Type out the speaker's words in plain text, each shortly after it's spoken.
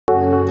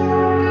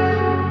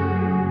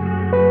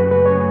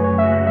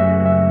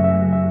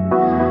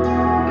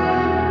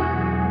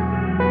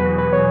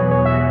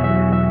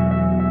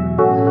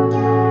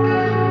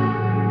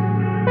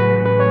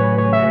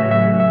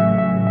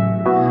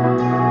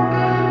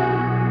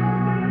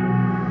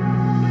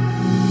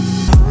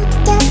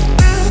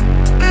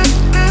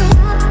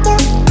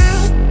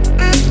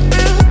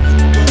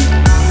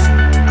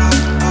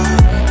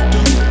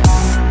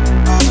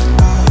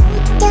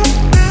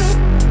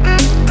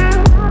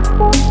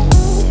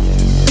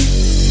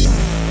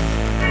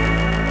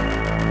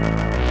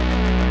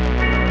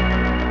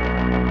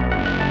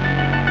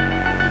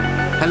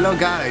Hello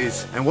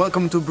guys and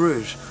welcome to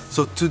Bruges.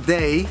 So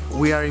today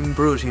we are in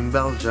Bruges in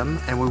Belgium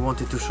and we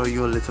wanted to show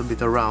you a little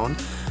bit around.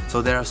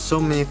 So there are so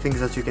many things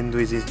that you can do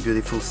in this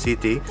beautiful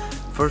city.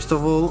 First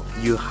of all,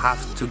 you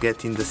have to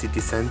get in the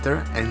city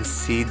center and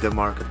see the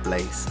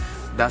marketplace.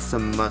 That's a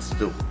must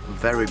do,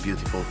 very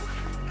beautiful.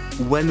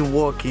 When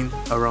walking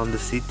around the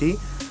city,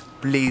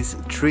 please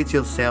treat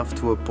yourself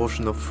to a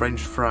portion of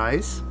French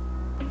fries.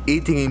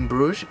 Eating in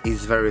Bruges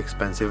is very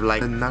expensive.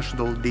 Like the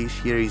national dish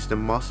here is the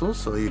mussel,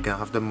 so you can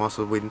have the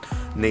mussel with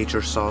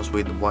nature sauce,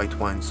 with white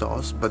wine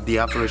sauce, but the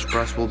average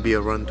price will be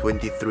around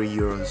 23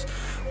 euros,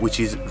 which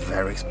is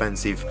very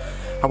expensive.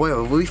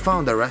 However, we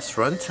found a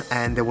restaurant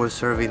and they were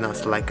serving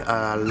us like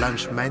a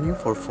lunch menu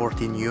for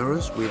 14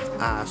 euros with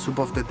soup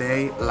of the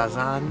day,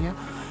 lasagna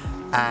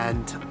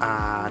and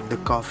the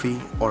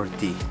coffee or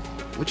tea,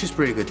 which is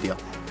pretty good deal.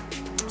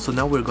 So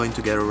now we're going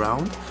to get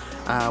around.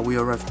 We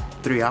arrived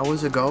 3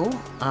 hours ago.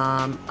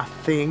 I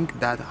think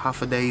that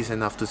half a day is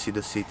enough to see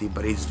the city,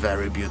 but it's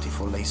very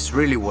beautiful. It's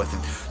really worth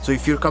it. So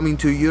if you're coming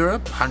to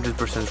Europe,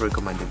 100%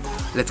 recommended.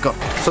 Let's go.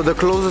 So the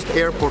closest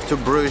airport to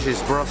Bruges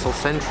is Brussels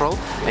Central,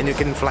 and you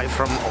can fly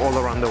from all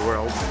around the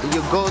world.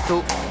 You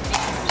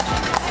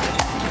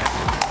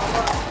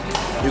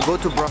go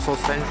to Brussels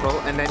Central,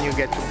 and then you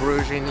get to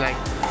Bruges in like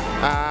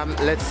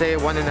let's say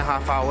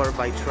 1.5 hours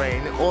by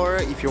train, or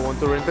if you want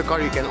to rent a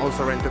car, you can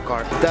also rent a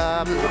car.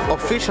 The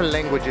official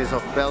languages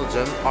of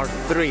Belgium are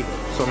 3,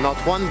 so not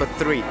 1 but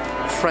 3: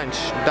 French,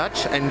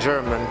 Dutch and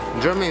German.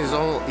 German is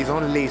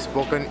only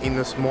spoken in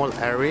a small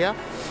area,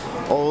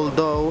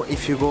 although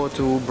if you go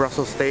to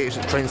Brussels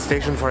train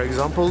station, for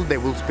example, they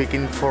will speak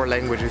in 4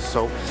 languages,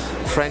 so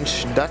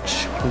French,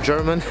 Dutch,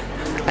 German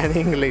and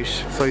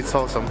English, so it's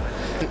awesome.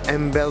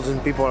 And Belgian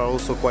people are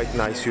also quite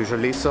nice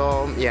usually,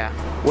 so yeah.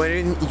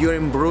 When you're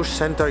in Bruges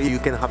center, you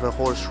can have a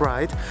horse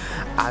ride.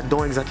 I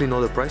don't exactly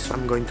know the price, so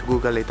I'm going to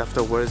Google it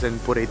afterwards and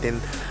put it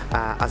in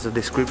as a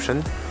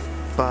description,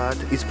 but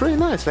it's pretty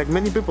nice, like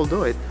many people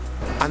do it.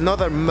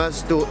 Another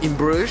must do in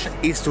Bruges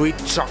is to eat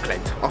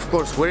chocolate. Of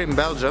course, we're in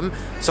Belgium,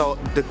 so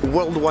the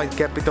worldwide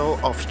capital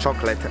of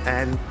chocolate,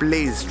 and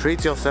please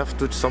treat yourself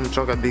to some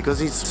chocolate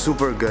because it's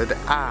super good.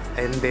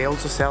 And they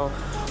also sell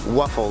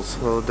waffles,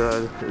 so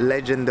the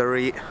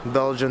legendary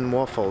Belgian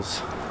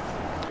waffles.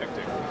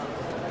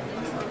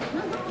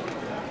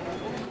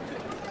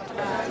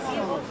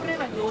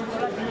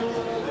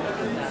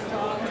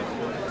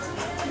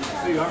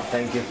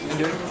 Thank you.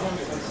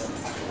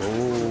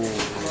 Oh.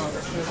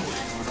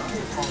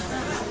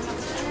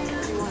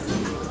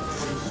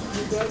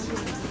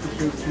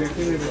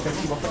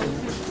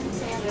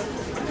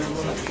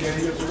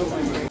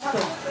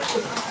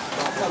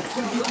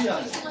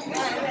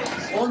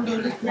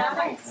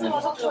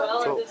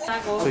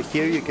 So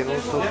here you can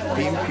also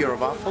pimp your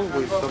waffle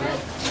with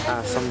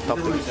some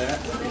toppings.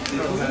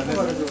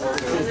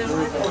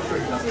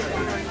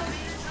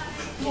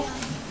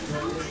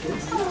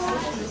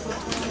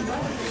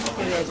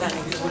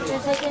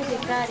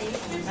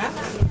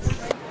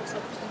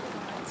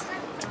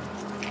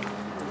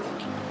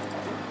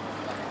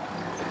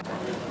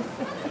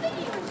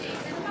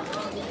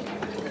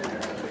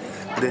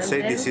 They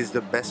say this is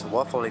the best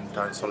waffle in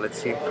town, so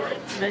let's see.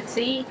 Let's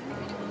see.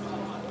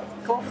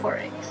 Go for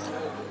it.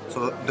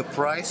 So the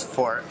price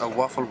for a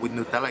waffle with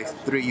Nutella is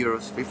 3.50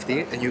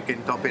 euros, and you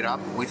can top it up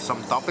with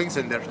some toppings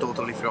and they're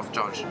totally free of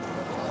charge.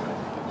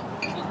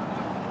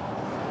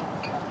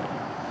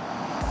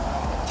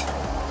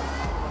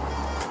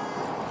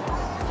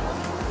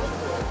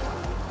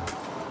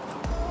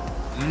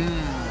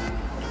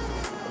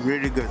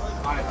 Really good.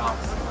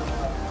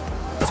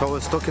 So I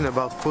was talking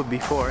about food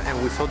before, and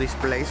we saw this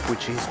place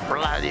which is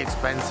bloody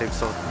expensive,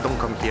 so don't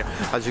come here.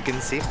 As you can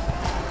see,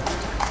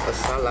 a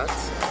salad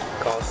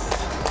costs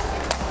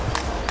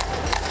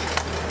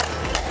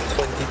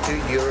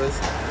 22 euros,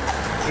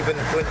 even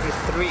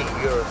 23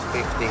 euros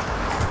 50.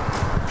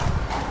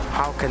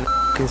 How can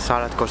a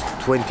salad cost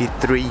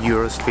 23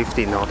 euros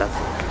 50? No,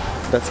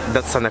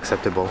 that's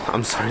unacceptable.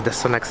 I'm sorry,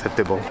 that's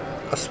unacceptable.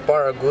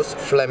 Asparagus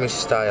Flemish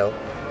style.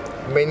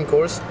 Main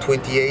course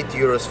 28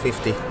 euros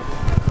 50.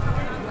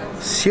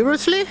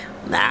 Seriously?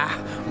 Nah,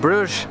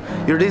 Bruges,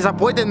 you're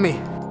disappointing me.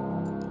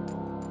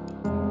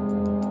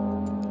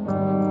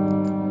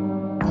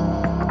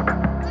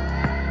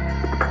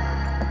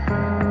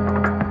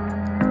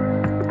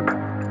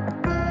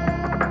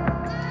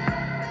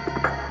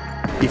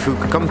 If you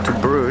come to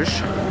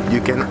Bruges,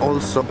 you can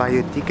also buy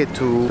a ticket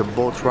to the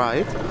boat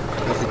ride,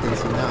 as you can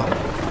see now.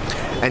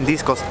 And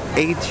this costs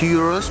 8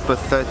 euros per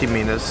 30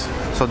 minutes.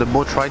 So the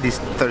boat ride is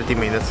 30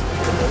 minutes.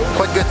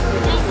 Quite good.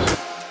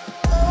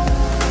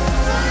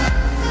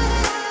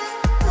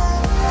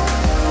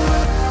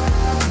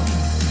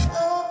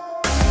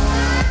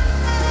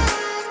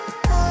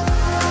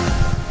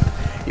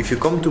 If you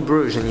come to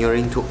Bruges and you're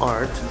into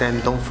art, then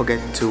don't forget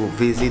to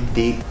visit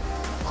the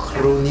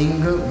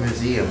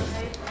Groeningemuseum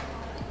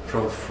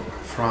from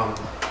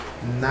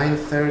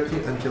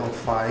 9:30 until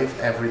 5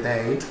 every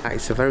day.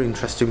 It's a very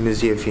interesting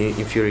museum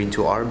if you're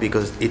into art,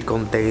 because it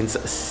contains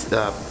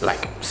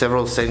like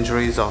several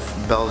centuries of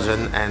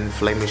Belgian and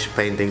Flemish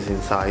paintings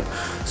inside.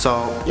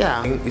 So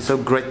yeah, it's a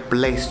great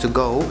place to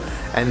go,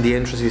 and the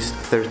entrance is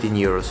 13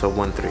 euros, so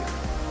 1.3.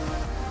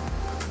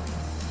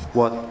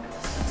 What?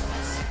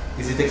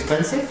 Is it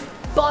expensive?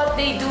 But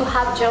they do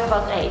have jam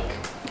van Eyck.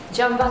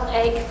 Jam van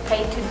Eyck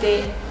paid to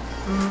the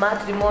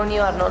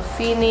Matrimonio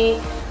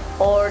Arnolfini,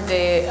 or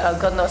the,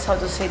 God knows how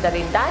to say that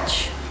in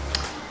Dutch.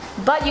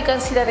 But you can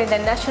see that in the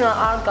National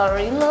Art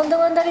Gallery in London,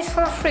 and that is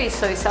for free,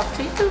 so it's up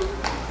to you.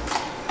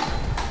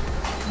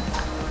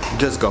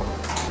 Just go.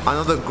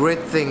 Another great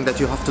thing that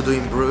you have to do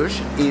in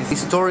Bruges is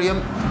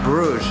Historium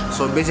Bruges.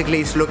 So basically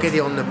it's located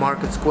on the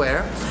market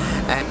square,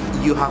 and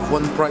you have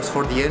one price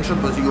for the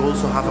entrance, but you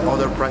also have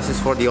other prices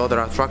for the other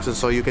attractions.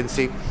 So you can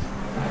see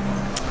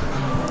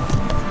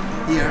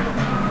here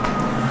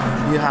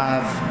you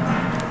have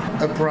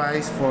a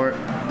price for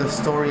the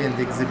story and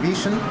the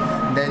exhibition,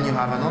 then you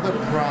have another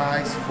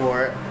price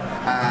for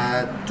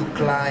to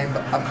climb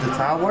up the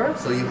tower,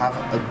 so you have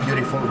a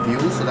beautiful view,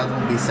 so that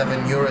will be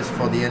 7 euros.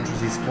 For the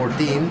entrance is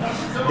 14.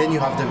 Then you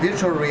have the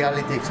virtual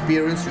reality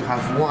experience, you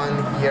have one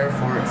here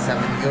for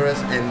 7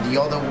 euros and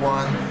the other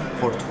one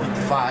for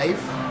 25.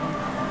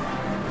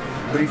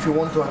 But if you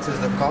want to access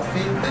the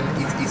coffee, then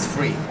it is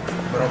free,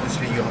 but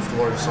obviously you have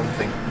to order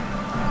something.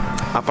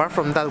 Apart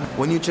from that,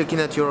 when you check in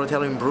at your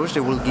hotel in Bruges, they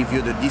will give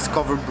you the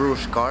Discover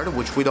Bruges card,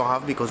 which we don't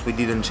have because we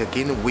didn't check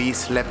in. We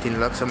slept in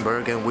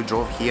Luxembourg and we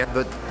drove here.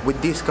 But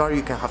with this card,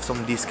 you can have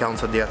some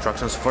discounts at the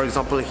attractions. For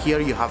example,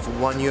 here you have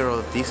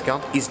 €1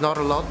 discount. It's not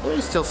a lot, but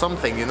it's still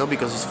something, you know,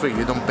 because it's free.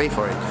 You don't pay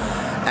for it.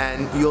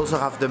 And you also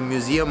have the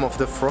Museum of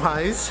the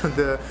Fries,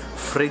 the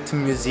Frites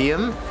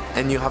Museum,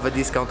 and you have a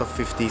discount of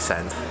 50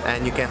 cents.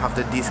 And you can have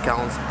the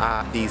discounts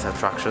at these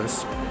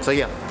attractions. So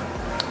yeah.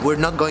 We're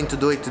not going to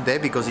do it today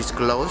because it's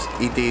closed.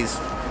 It is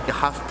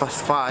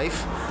 5:30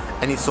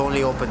 and it's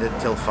only open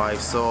until 5,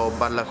 so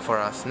bad luck for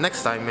us.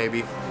 Next time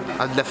maybe.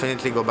 I'll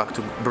definitely go back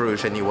to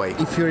Bruges anyway.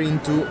 If you're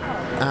into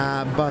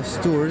bus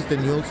tours,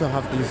 then you also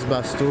have this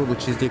bus tour,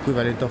 which is the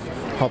equivalent of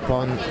hop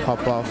on,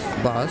 hop off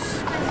bus.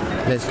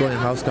 Let's go in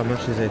house. How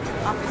much is it?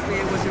 Obviously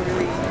it was a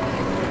really...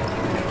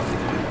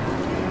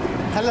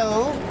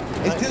 Hello.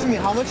 Excuse me,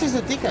 how much is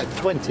the ticket?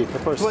 20 per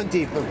person.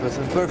 20 per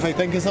person. Perfect,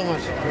 thank you so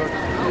much.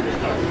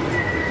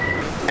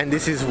 And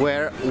this is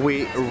where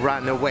we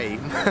ran away.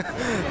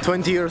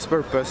 20 euros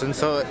per person,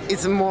 so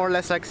it's more or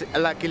less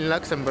like in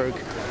Luxembourg.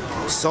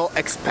 So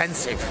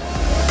expensive.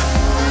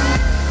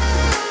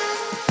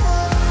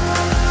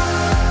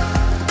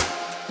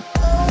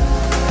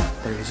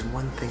 There is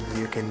one thing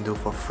you can do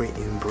for free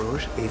in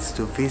Bruges, it's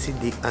to visit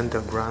the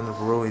underground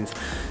ruins.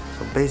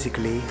 So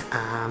basically,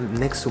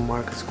 next to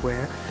Market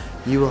Square,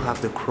 you will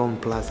have the Crown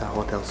Plaza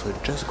Hotel. So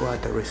just go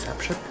at the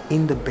reception.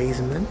 In the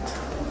basement,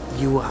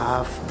 you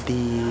have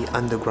the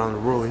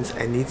underground ruins,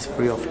 and it's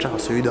free of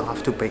charge, so you don't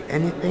have to pay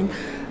anything.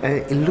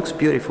 It looks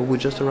beautiful. We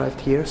just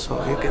arrived here,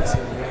 so you can see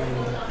we're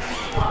in the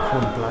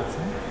Crown Plaza.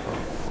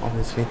 So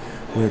obviously,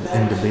 we're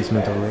in the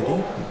basement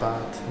already,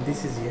 but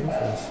this is the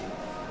entrance.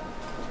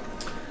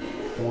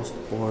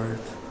 Postport.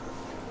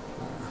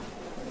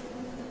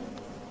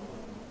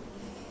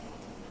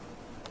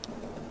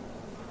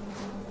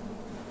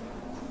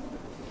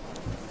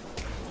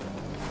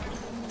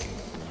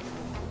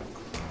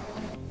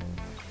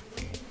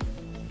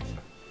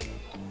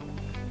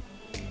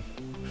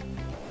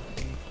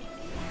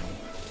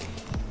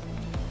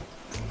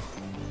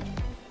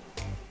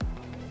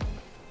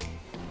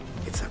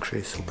 It's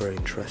actually super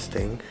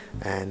interesting,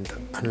 and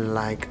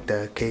unlike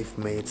the cave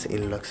mates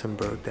in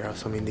Luxembourg, there are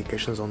some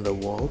indications on the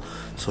wall,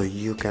 so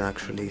you can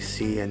actually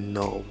see and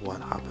know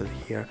what happened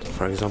here.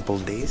 For example,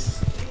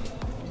 this.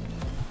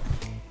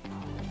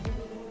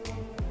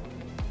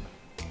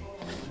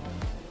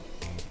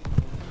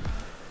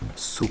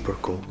 Super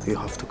cool, you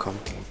have to come.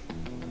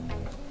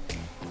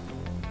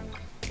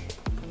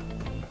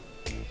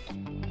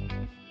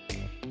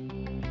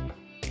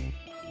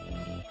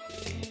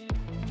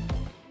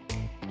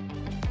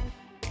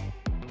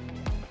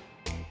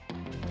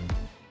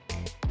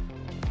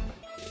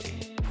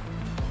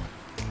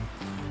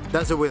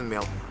 That's a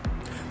windmill.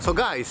 So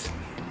guys,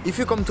 if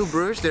you come to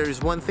Bruges, there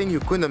is one thing you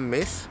couldn't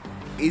miss,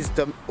 is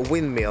the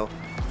windmill.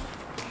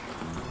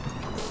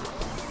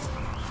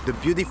 The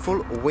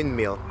beautiful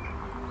windmill.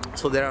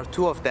 So there are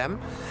two of them,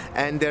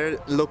 and they're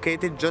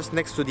located just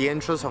next to the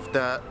entrance of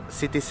the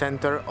city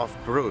center of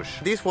Bruges.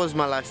 This was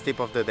my last tip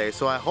of the day,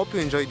 so I hope you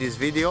enjoyed this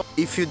video.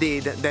 If you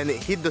did, then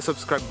hit the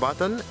subscribe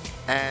button,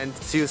 and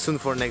see you soon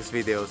for next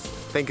videos.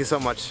 Thank you so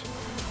much.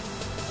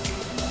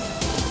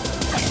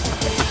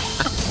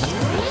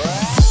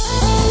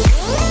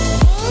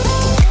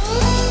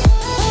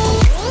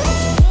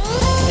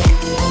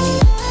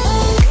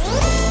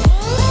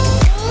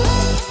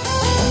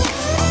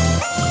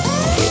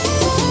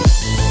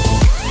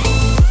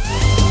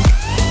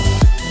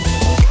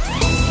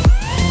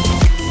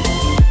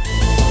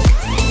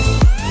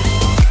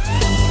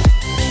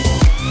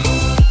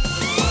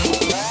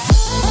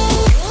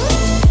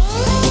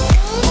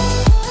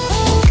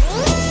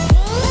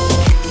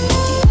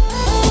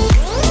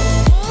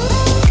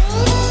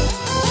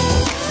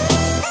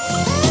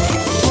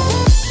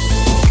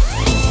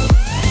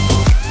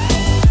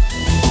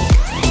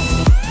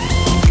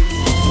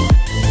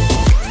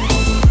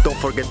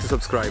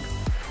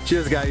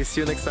 Cheers guys,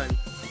 see you next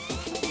time.